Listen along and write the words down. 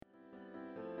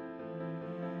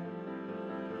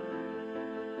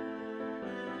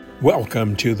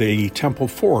Welcome to the Temple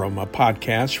Forum, a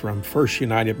podcast from First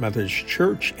United Methodist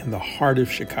Church in the heart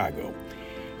of Chicago.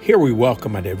 Here we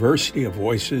welcome a diversity of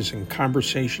voices and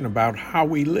conversation about how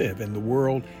we live in the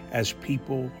world as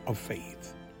people of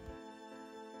faith.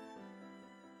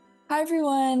 Hi,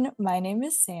 everyone. My name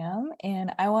is Sam,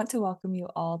 and I want to welcome you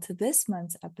all to this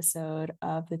month's episode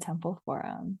of the Temple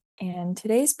Forum. And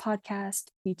today's podcast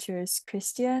features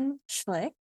Cristian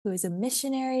Schlick, who is a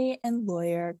missionary and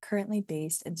lawyer currently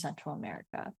based in Central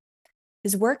America.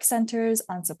 His work centers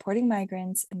on supporting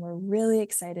migrants, and we're really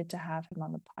excited to have him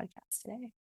on the podcast today.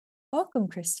 Welcome,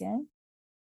 Cristian.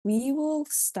 We will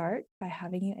start by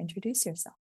having you introduce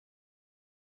yourself.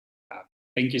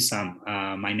 Thank you, Sam.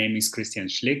 My name is Cristian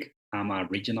Schlick. I'm a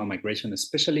regional migration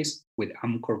specialist with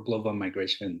AMCOR Global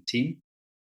Migration Team.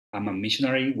 I'm a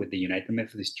missionary with the United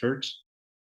Methodist Church,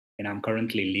 and I'm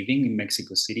currently living in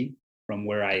Mexico City, from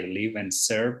where I live and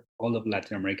serve all of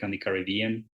Latin America and the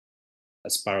Caribbean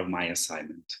as part of my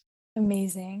assignment.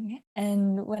 Amazing.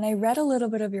 And when I read a little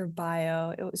bit of your bio,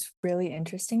 it was really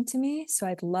interesting to me. So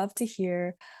I'd love to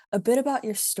hear a bit about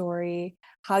your story,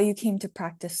 how you came to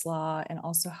practice law, and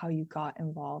also how you got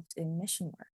involved in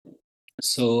mission work.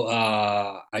 So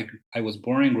I was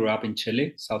born and grew up in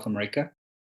Chile, South America.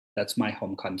 That's my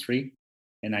home country.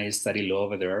 And I studied law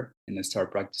over there, and I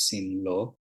started practicing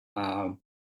law.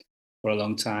 For a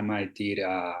long time, I did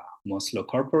mostly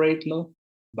corporate law,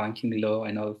 banking law,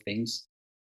 and other things.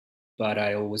 But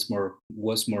I always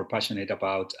was more passionate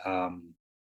about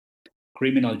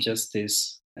criminal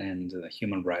justice and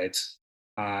human rights.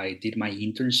 I did my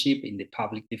internship in the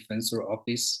Public Defender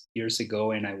Office years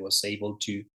ago, and I was able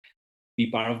to be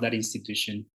part of that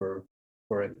institution for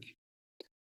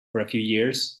a few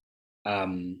years.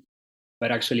 But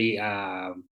actually,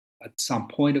 at some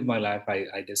point of my life,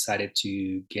 I decided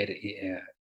to get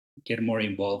more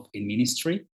involved in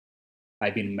ministry.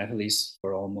 I've been Methodist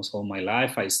for almost all my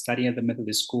life. I studied at the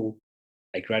Methodist school.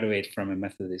 I graduated from a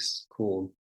Methodist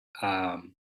school.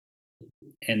 And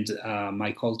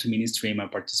my call to ministry and my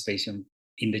participation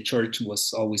in the church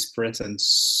was always present.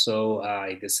 So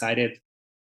I decided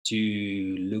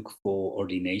to look for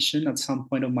ordination at some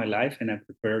point of my life, and I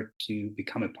prepared to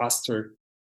become a pastor.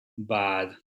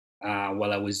 But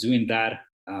while I was doing that,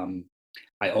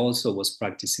 I also was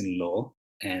practicing law,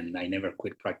 and I never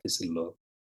quit practicing law.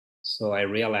 So I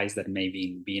realized that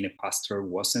maybe being a pastor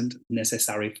wasn't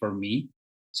necessary for me.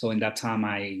 So in that time,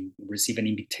 I received an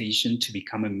invitation to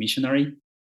become a missionary.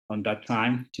 On that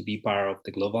time, to be part of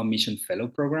the Global Mission Fellow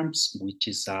Programs, which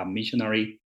is a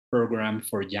missionary program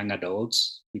for young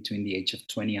adults between the age of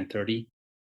 20 and 30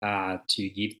 to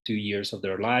give 2 years of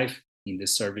their life in the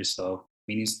service of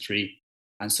ministry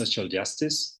and social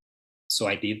justice. So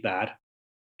I did that.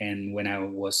 And when I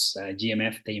was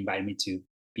GMF, they invited me to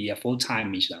be a full-time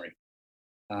missionary.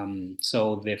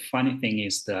 So the funny thing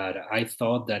is that I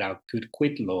thought that I could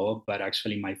quit law, but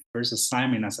actually my first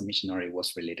assignment as a missionary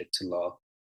was related to law.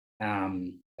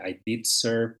 I did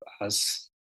serve as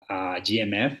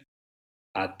GMF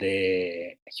at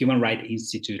the Human Rights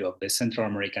Institute of the Central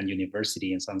American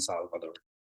University in San Salvador.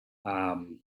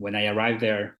 When I arrived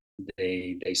there,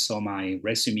 they saw my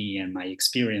resume and my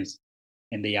experience,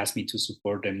 and they asked me to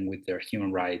support them with their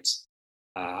human rights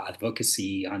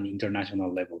advocacy on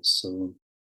international levels.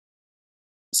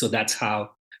 So that's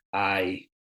how I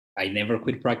never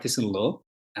quit practicing law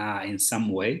in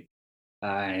some way,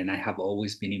 and I have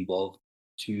always been involved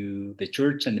to the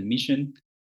church and the mission.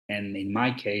 And in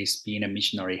my case, being a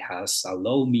missionary has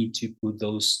allowed me to put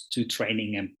those two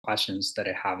training and passions that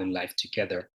I have in life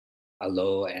together, a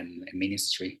law and a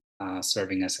ministry,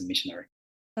 serving as a missionary.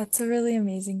 That's a really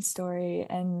amazing story.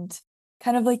 And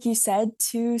kind of like you said,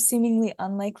 two seemingly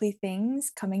unlikely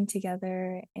things coming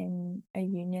together in a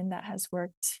union that has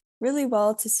worked really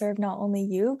well to serve not only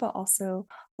you, but also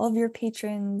all of your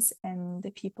patrons and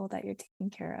the people that you're taking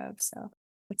care of. So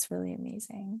it's really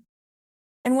amazing.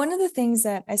 And one of the things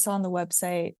that I saw on the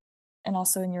website and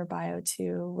also in your bio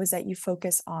too was that you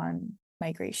focus on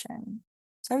migration.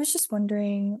 So I was just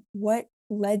wondering what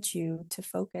led you to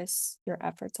focus your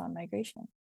efforts on migration?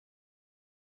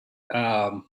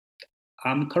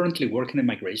 I'm currently working in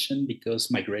migration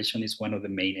because migration is one of the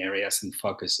main areas and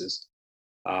focuses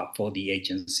for the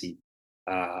agency.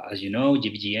 As you know,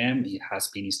 GBGM it has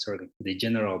been historically, the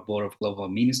General Board of Global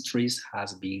Ministries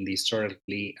has been the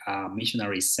historically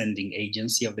missionary sending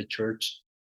agency of the church,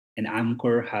 and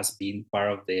AMCOR has been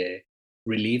part of the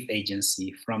relief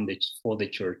agency for the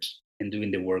church and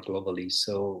doing the work globally.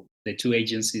 So the two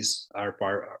agencies are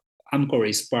AMCOR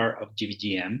is part of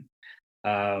GBGM,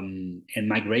 and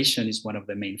migration is one of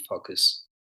the main focus.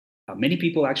 Many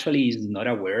people actually is not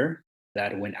aware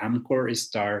that when AMCOR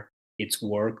start its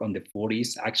work on the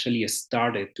 40s actually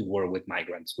started to work with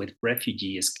migrants, with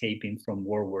refugees escaping from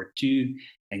World War II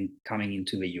and coming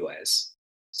into the US.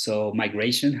 So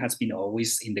migration has been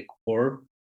always in the core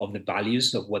of the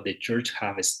values of what the church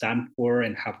have stand for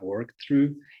and have worked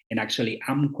through, and actually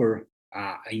anchor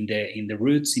in the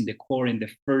roots, in the core, in the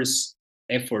first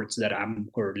efforts that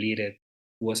AMCOR led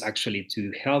was actually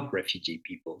to help refugee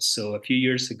people. So a few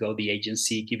years ago, the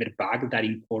agency gave it back that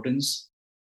importance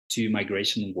to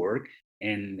migration work,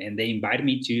 and they invited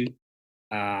me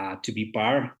to be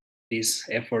part of these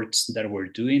efforts that we're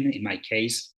doing. In my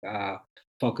case,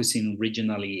 focusing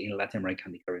regionally in Latin America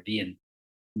and the Caribbean.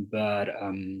 But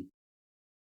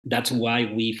that's why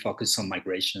we focus on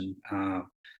migration.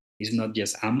 It's not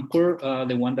just AMCOR,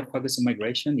 the one that focuses on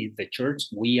migration, it's the church.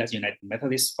 We as United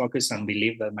Methodists focus and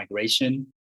believe that migration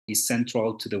is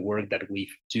central to the work that we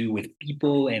do with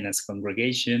people and as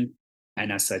congregation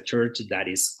and as a church that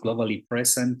is globally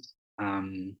present.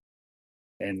 And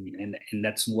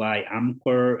that's why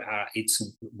AMCOR, it's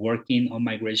working on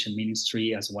migration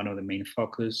ministry as one of the main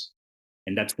focus.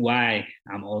 And that's why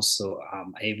I'm also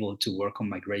able to work on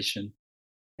migration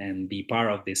and be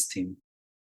part of this team.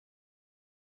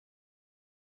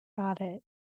 Got it.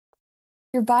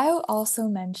 Your bio also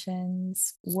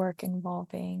mentions work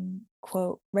involving,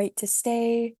 quote, right to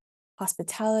stay,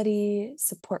 hospitality,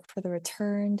 support for the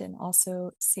returned, and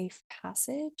also safe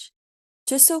passage.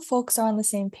 Just so folks are on the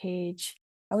same page,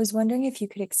 I was wondering if you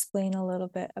could explain a little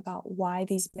bit about why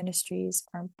these ministries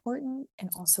are important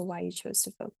and also why you chose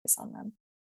to focus on them.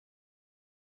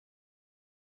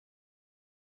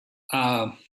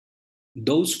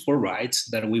 Those 4 rights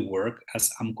that we work as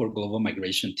AMCOR Global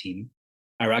Migration Team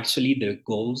are actually the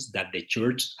goals that the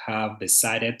church have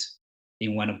decided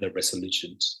in one of the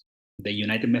resolutions. The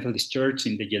United Methodist Church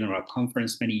in the General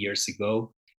Conference many years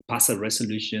ago passed a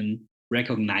resolution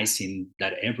recognizing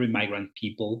that every migrant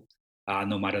people,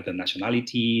 no matter the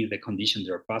nationality, the condition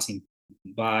they're passing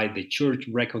by, the church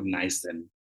recognized them,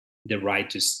 the right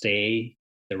to stay,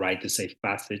 the right to safe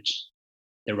passage,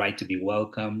 the right to be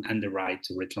welcome, and the right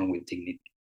to return with dignity.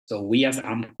 So we as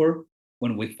AMCOR,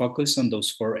 when we focus on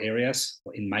those 4 areas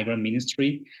in migrant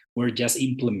ministry, we're just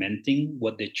implementing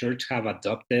what the church have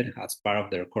adopted as part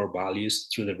of their core values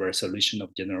through the resolution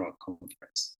of General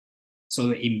Conference.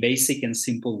 So in basic and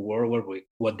simple word,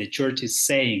 what the church is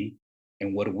saying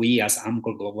and what we as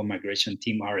AMCOR Global Migration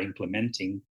Team are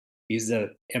implementing is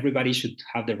that everybody should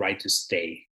have the right to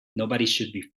stay. Nobody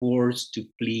should be forced to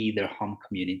flee their home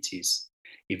communities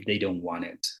if they don't want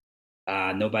it.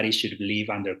 Nobody should live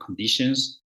under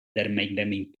conditions that make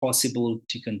them impossible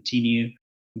to continue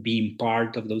being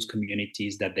part of those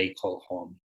communities that they call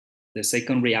home. The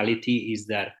second reality is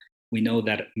that we know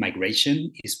that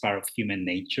migration is part of human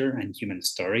nature and human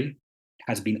story. It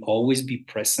has been always be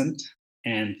present,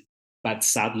 but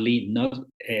sadly, not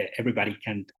everybody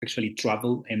can actually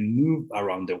travel and move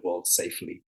around the world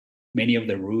safely. Many of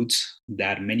the routes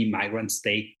that many migrants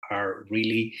take are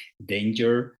really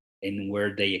dangerous and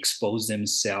where they expose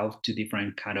themselves to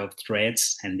different kind of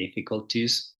threats and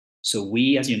difficulties. So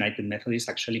we as United Methodists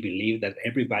actually believe that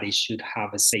everybody should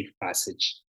have a safe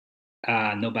passage.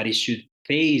 Nobody should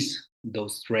face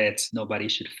those threats. Nobody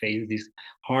should face this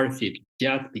hardship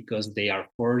just because they are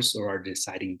forced or are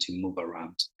deciding to move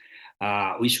around.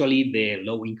 Usually the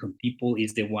low-income people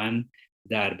is the one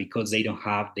that because they don't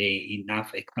have the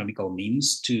enough economical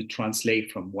means to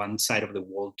translate from one side of the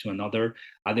world to another,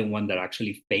 are the one that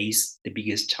actually face the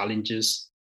biggest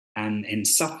challenges and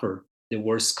suffer the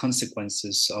worst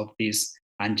consequences of this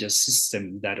unjust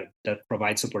system that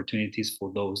provides opportunities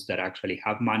for those that actually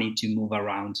have money to move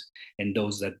around and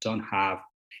those that don't have.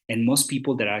 And most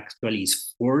people that actually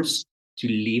is forced to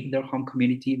leave their home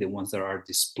community, the ones that are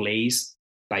displaced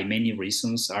by many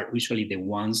reasons, are usually the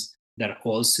ones that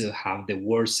also have the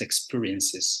worst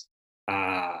experiences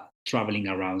traveling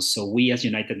around. So we as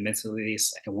United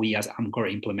Methodists, and we as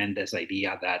AMCOR implement this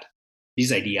idea that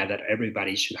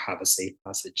everybody should have a safe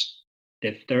passage.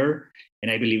 The third, and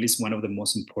I believe is one of the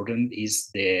most important, is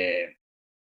the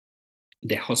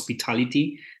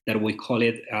hospitality that we call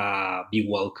it be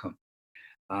welcome.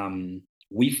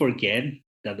 We forget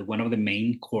that one of the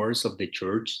main cores of the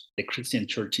church, the Christian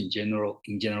church in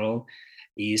general,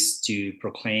 is to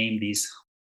proclaim this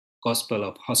gospel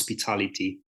of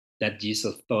hospitality that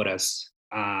Jesus taught us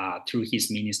through his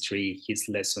ministry, his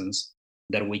lessons,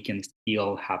 that we can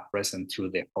still have present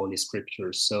through the Holy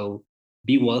Scriptures. So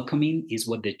be welcoming is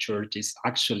what the church is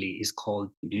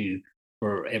called to do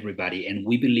for everybody. And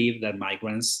we believe that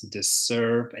migrants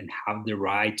deserve and have the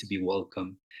right to be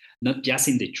welcome, not just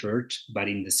in the church, but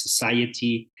in the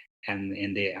society and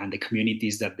the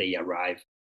communities that they arrive.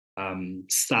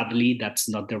 Sadly, that's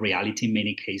not the reality in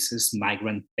many cases.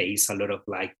 Migrants face a lot of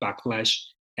like backlash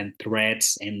and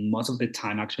threats, and most of the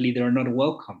time, actually, they're not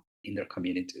welcome in their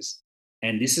communities.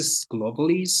 And this is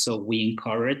globally, so we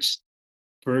encourage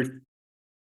first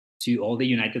to all the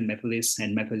United Methodists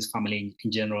and Methodist family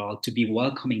in general to be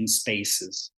welcoming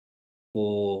spaces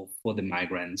for the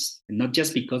migrants, and not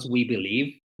just because we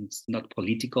believe it's not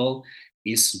political,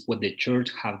 is what the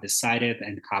church have decided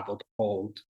and have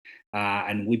upheld,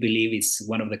 and we believe it's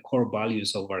one of the core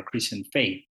values of our Christian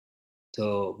faith.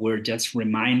 So we're just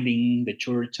reminding the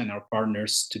church and our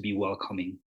partners to be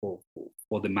welcoming for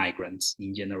the migrants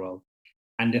in general.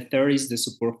 And the third is the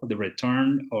support for the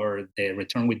return, or the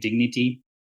return with dignity,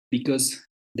 because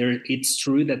it's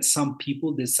true that some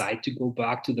people decide to go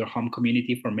back to their home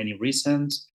community for many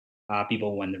reasons.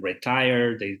 People, when they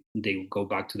retire, they go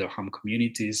back to their home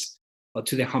communities or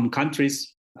to their home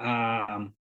countries. But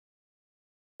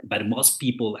most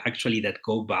people actually that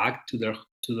go back to the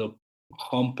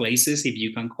home places, if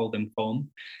you can call them home,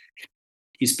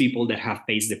 is people that have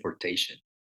faced deportation.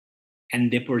 And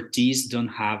deportees don't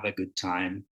have a good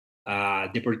time.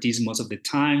 Deportees most of the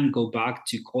time go back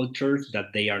to cultures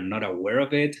that they are not aware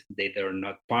of it, they're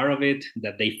not part of it,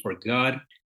 that they forgot.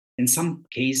 In some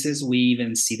cases, we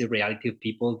even see the reality of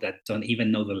people that don't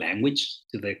even know the language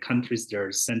to the countries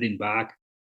they're sending back.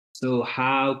 So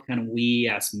how can we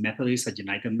as Methodists, as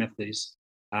United Methodists,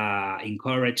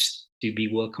 encourage to be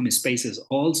welcome spaces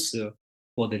also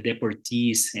for the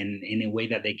deportees, and in a way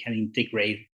that they can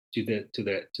integrate to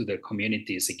the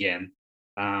communities again,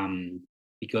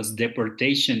 because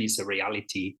deportation is a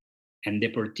reality, and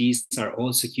deportees are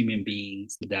also human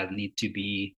beings that need to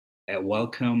be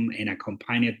welcome and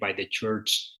accompanied by the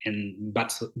church and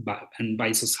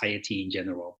by society in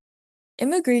general.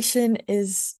 Immigration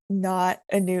is not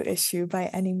a new issue by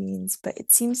any means, but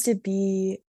it seems to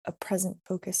be a present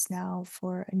focus now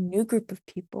for a new group of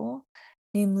people,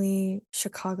 namely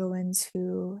Chicagoans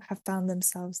who have found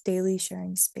themselves daily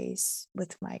sharing space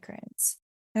with migrants.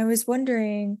 And I was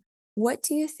wondering, what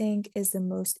do you think is the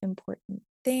most important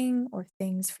thing or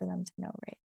things for them to know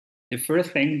right? The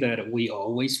first thing that we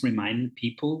always remind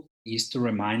people is to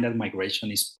remind that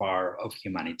migration is part of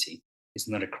humanity. It's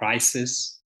not a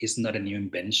crisis, it's not a new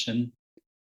invention,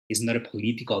 it's not a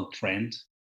political trend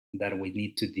that we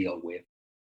need to deal with.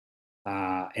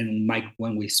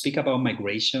 When we speak about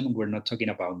migration, we're not talking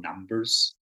about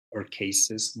numbers or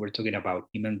cases. We're talking about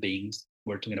human beings.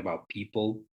 We're talking about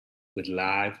people with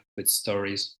life, with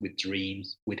stories, with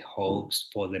dreams, with hopes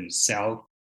for themselves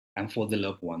and for the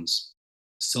loved ones.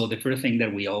 So the first thing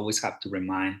that we always have to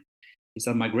remind is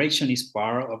that migration is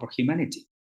part of our humanity,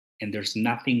 and there's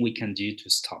nothing we can do to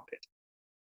stop it.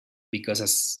 Because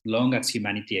as long as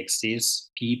humanity exists,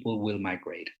 people will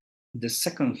migrate. The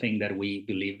second thing that we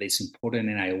believe is important,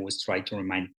 and I always try to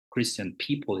remind Christian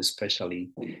people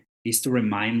especially, is to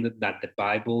remind that the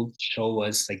Bible shows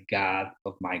us a God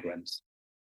of migrants.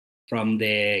 From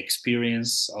the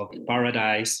experience of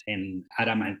paradise and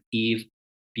Adam and Eve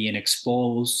being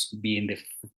exposed, being the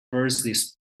first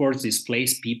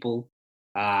displaced people,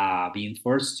 being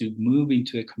forced to move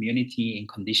into a community in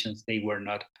conditions they were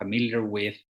not familiar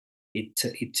with,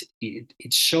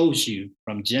 it shows you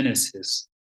from Genesis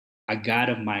a God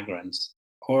of migrants,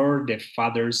 or the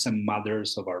fathers and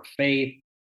mothers of our faith.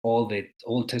 All the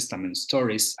Old Testament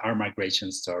stories are migration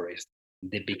stories.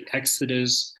 The big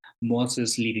Exodus,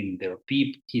 Moses leading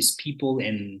his people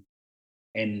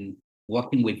and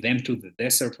walking with them through the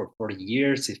desert for 40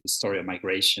 years is the story of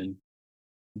migration.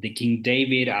 The King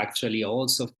David actually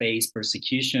also faced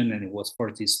persecution and was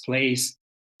forced displaced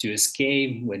to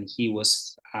escape when he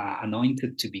was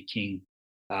anointed to be king.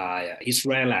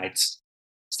 Israelites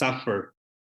suffered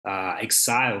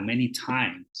exile many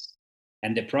times,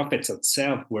 and the prophets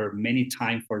itself were many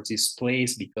times forced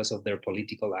displaced because of their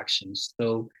political actions.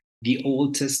 So the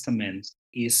Old Testament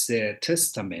is a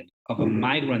testament of a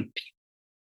migrant people.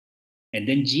 And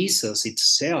then Jesus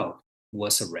itself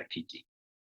was a refugee.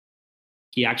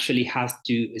 He actually has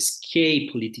to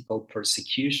escape political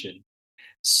persecution.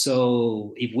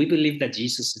 So if we believe that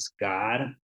Jesus is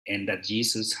God and that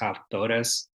Jesus have taught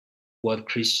us what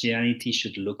Christianity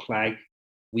should look like,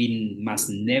 we must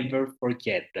never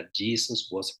forget that Jesus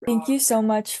was. Thank you so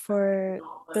much for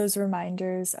those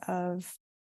reminders of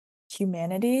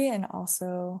humanity and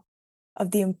also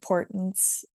of the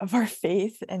importance of our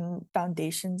faith and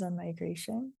foundations on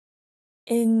migration.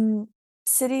 In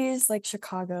cities like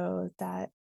Chicago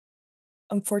that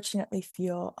unfortunately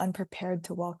feel unprepared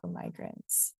to welcome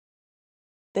migrants,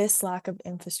 this lack of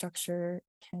infrastructure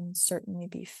can certainly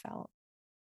be felt.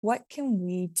 What can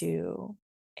we do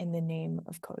in the name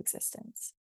of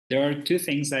coexistence? There are two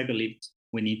things I believe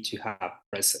we need to have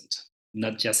present,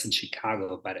 not just in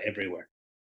Chicago, but everywhere.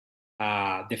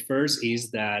 The first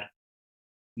is that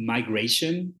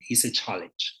migration is a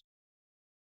challenge.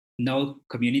 No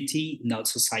community, no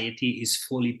society is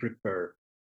fully prepared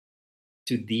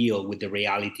to deal with the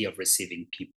reality of receiving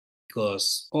people,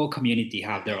 because all community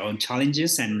have their own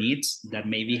challenges and needs that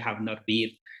maybe have not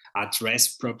been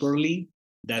addressed properly,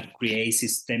 that create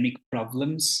systemic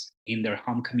problems in their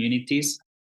home communities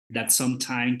that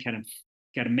sometimes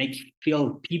can make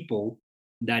feel people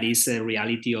that is a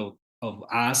reality of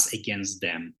us against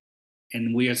them.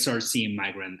 And we start seeing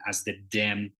migrant as the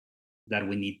them that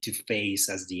we need to face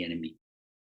as the enemy.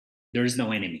 There is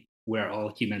no enemy. We're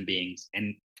all human beings.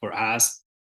 And for us,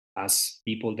 as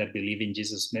people that believe in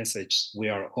Jesus' message, we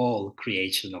are all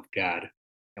creation of God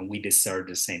and we deserve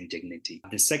the same dignity.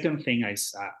 The second thing I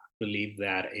believe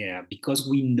that because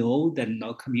we know that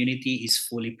no community is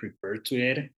fully prepared to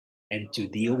it, and to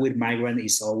deal with migrant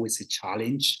is always a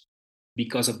challenge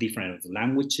because of different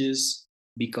languages,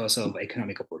 because of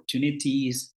economic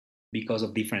opportunities, because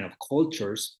of different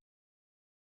cultures,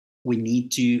 we need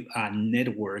to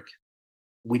network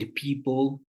with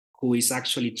people who is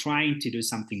actually trying to do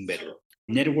something better.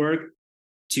 Network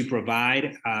to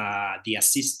provide the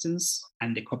assistance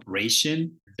and the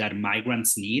cooperation that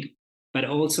migrants need, but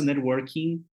also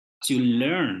networking to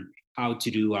learn how to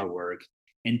do our work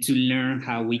and to learn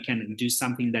how we can do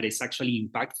something that is actually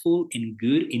impactful and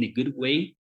good in a good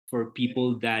way for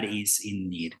people that is in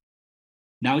need.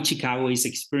 Now Chicago is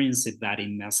experiencing that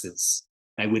in masses,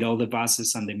 like with all the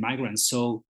buses and the migrants.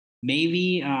 So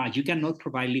maybe you cannot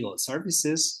provide legal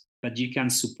services, but you can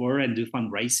support and do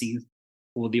fundraising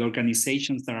for the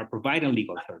organizations that are providing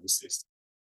legal services.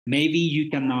 Maybe you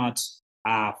cannot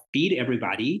feed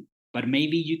everybody, but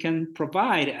maybe you can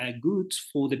provide goods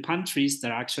for the countries that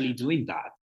are actually doing that.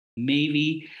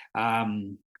 Maybe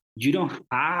you don't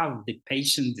have the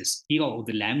patience, the skill, or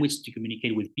the language to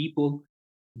communicate with people,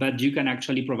 but you can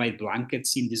actually provide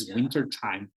blankets in this winter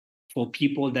time for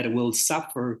people that will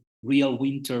suffer real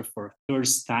winter for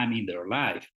first time in their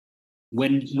life.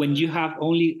 When you have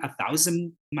only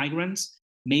 1,000 migrants,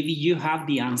 maybe you have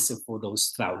the answer for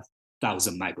those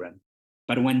 1,000 migrants.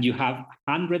 But when you have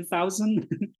 100,000,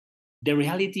 the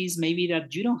reality is maybe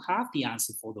that you don't have the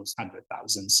answer for those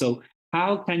 100,000. So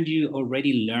how can you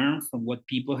already learn from what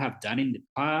people have done in the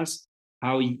past?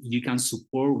 How you can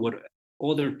support what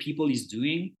other people is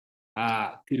doing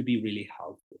could be really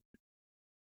helpful.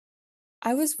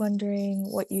 I was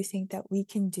wondering what you think that we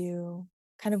can do,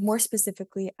 kind of more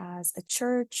specifically as a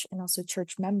church and also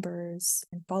church members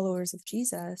and followers of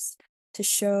Jesus, to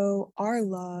show our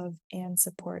love and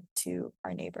support to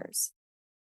our neighbors.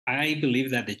 I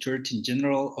believe that the church in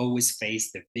general always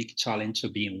face the big challenge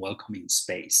of being welcoming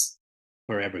space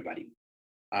for everybody.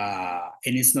 And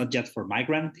it's not just for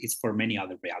migrants, it's for many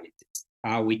other realities.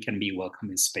 How we can be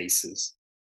welcoming spaces.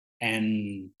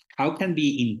 And how can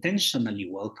be intentionally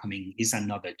welcoming is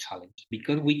another challenge,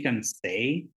 because we can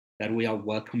say that we are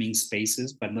welcoming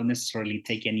spaces, but not necessarily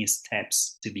take any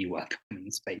steps to be welcoming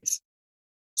space.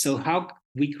 So how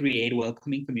we create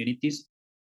welcoming communities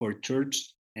for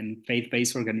church and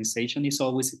faith-based organization is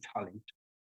always a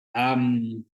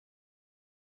challenge.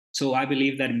 So I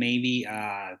believe that maybe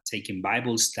taking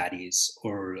Bible studies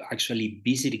or actually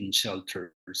visiting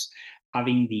shelters,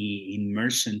 having the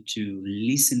immersion to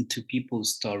listen to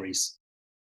people's stories.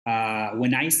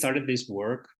 When I started this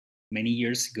work many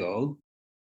years ago,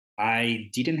 I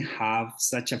didn't have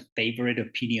such a favorite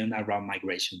opinion around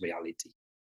migration reality.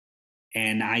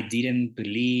 And I didn't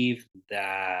believe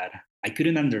that I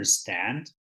couldn't understand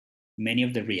many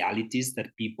of the realities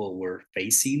that people were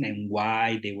facing and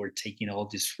why they were taking all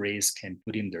this risk and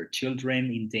putting their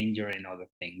children in danger and other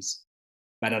things.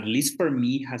 But at least for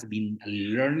me, it has been a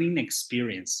learning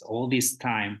experience all this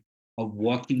time of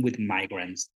working with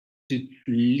migrants to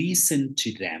listen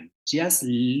to them. Just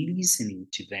listening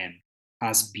to them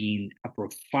has been a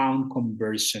profound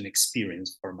conversion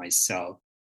experience for myself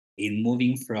in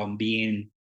moving from being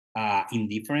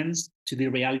indifferent to the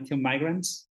reality of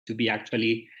migrants to be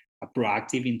actually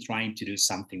proactive in trying to do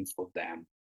something for them.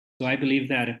 So I believe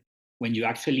that when you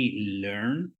actually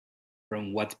learn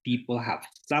from what people have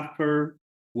suffered,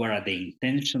 what are the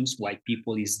intentions, why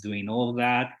people is doing all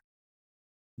that,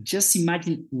 just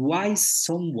imagine why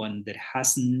someone that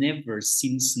has never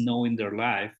seen snow in their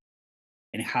life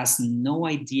and has no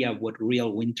idea what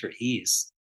real winter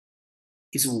is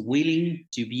willing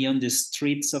to be on the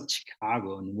streets of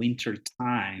Chicago in winter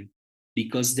time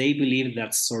because they believe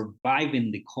that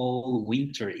surviving the cold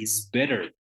winter is better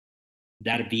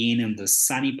than being in the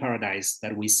sunny paradise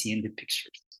that we see in the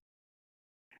pictures.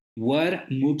 What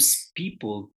moves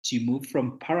people to move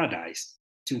from paradise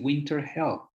to winter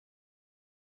hell?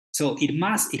 So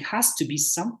it has to be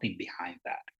something behind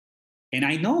that. And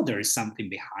I know there is something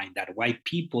behind that, why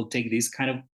people take this kind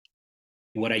of,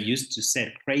 what I used to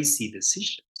say, crazy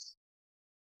decisions.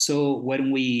 So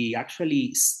when we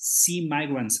actually see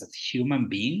migrants as human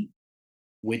beings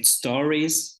with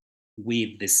stories,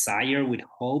 with desire, with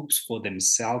hopes for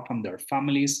themselves and their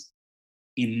families,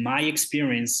 in my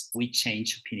experience, we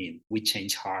change opinion, we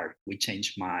change heart, we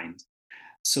change mind.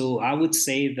 So I would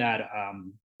say that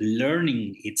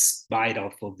learning it's vital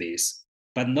for this,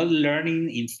 but not learning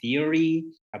in theory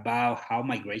about how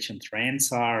migration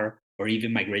trends are or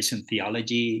even migration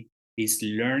theology, is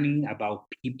learning about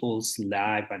people's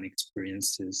life and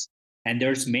experiences. And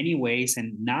there's many ways,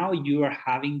 and now you are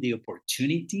having the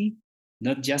opportunity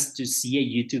not just to see a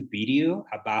YouTube video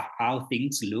about how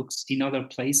things looks in other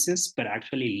places, but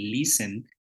actually listen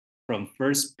from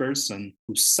first person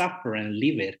who suffer and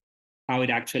live it, how it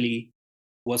actually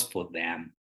was for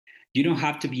them. You don't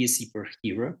have to be a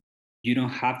superhero. You don't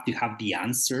have to have the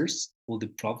answers for the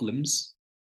problems,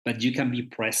 but you can be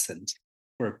present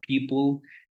for people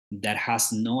that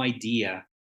has no idea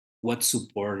what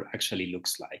support actually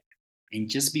looks like. And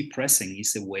just be present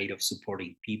is a way of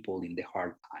supporting people in the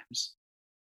hard times.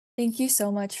 Thank you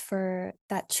so much for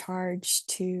that charge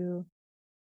to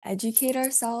educate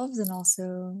ourselves and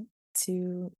also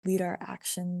to lead our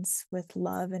actions with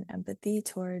love and empathy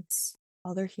towards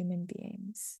other human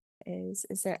beings. Is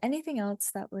there anything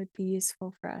else that would be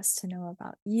useful for us to know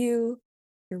about you,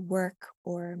 your work,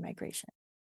 or migration?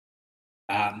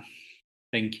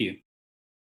 Thank you.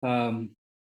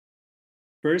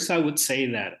 First, I would say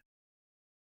that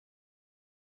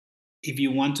if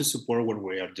you want to support what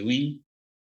we are doing,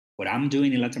 what I'm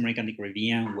doing in Latin America and the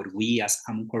Caribbean, what we as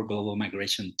AMCOR Global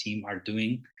Migration Team are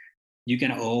doing, you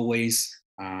can always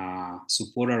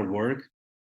support our work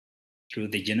through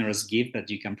the generous gift that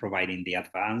you can provide in the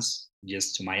advance,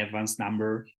 just to my advance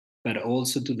number, but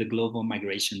also to the Global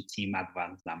Migration Team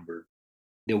advance number.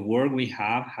 The work we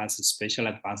have has a special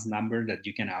advance number that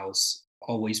you can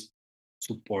always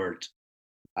support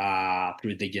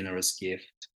through the generous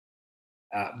gift.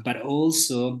 But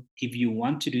also, if you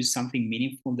want to do something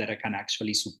meaningful that can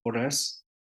actually support us,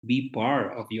 be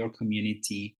part of your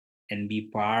community and be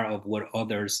part of what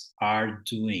others are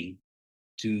doing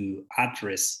to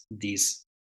address this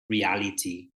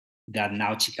reality that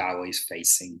now Chicago is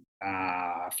facing.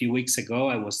 A few weeks ago,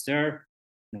 I was there.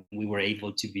 We were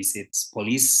able to visit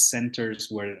police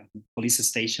centers, police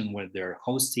station where they're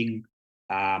hosting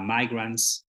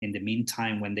migrants. In the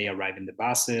meantime, when they arrive in the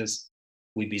buses,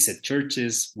 we visit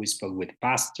churches. We spoke with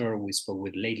pastors. We spoke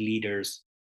with lay leaders.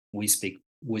 We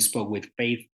spoke with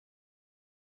faith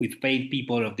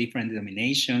people of different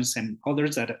denominations and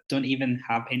others that don't even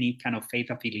have any kind of faith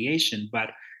affiliation, but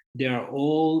they are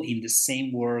all in the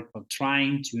same work of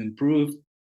trying to improve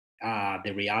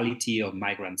the reality of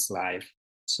migrants' life.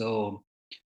 So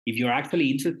if you're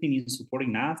actually interested in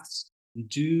supporting us,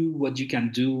 do what you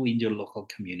can do in your local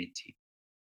community.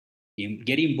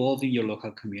 Get involved in your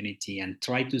local community and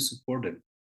try to support them.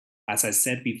 As I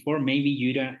said before, maybe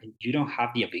you don't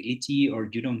have the ability or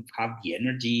you don't have the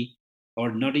energy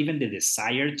or not even the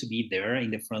desire to be there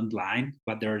in the front line,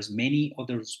 but there's many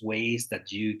other ways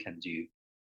that you can do.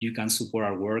 You can support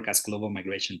our work as Global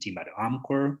Migration Team at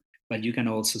AMCOR, but you can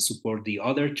also support the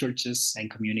other churches and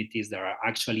communities that are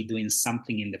actually doing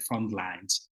something in the front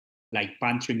lines, like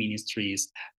pantry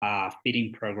ministries,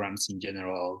 feeding programs in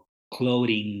general,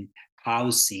 clothing,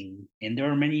 housing, and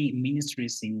there are many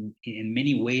ministries in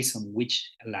many ways on which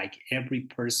like every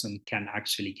person can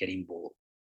actually get involved.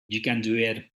 You can do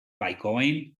it by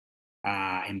going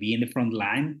and be in the front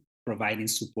line, providing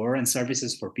support and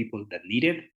services for people that need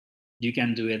it. You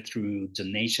can do it through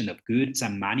donation of goods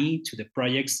and money to the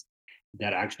projects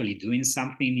that are actually doing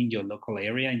something in your local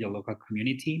area, in your local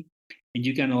community. And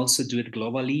you can also do it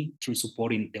globally through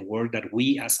supporting the work that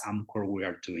we as AMCOR we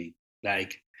are doing.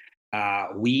 Like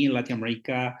we in Latin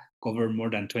America cover more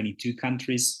than 22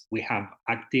 countries. We have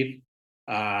active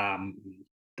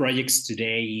projects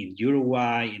today in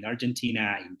Uruguay, in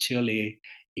Argentina, in Chile,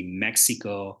 in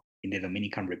Mexico, in the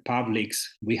Dominican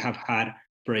Republics. We have had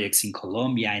projects in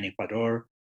Colombia, in Ecuador.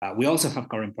 We also have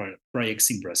current projects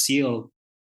in Brazil,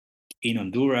 in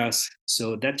Honduras.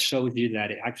 So that shows you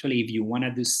that actually, if you want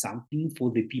to do something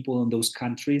for the people in those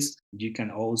countries, you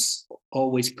can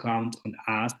always count on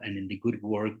us and in the good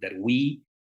work that we,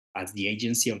 as the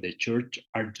agency of the church,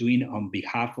 are doing on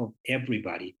behalf of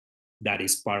everybody that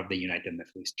is part of the United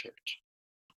Methodist Church.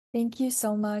 Thank you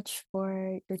so much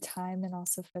for your time and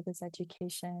also for this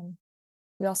education.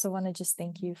 We also want to just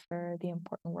thank you for the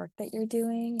important work that you're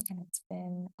doing. And it's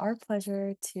been our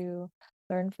pleasure to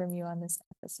learn from you on this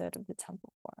episode of the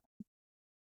Temple Forum.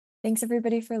 Thanks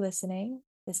everybody for listening.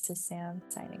 This is Sam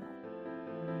signing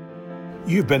off.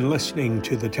 You've been listening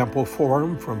to the Temple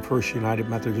Forum from First United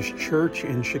Methodist Church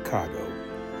in Chicago.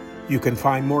 You can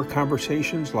find more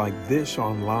conversations like this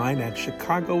online at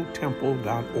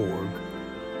chicagotemple.org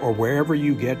or wherever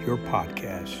you get your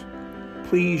podcasts.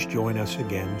 Please join us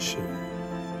again soon.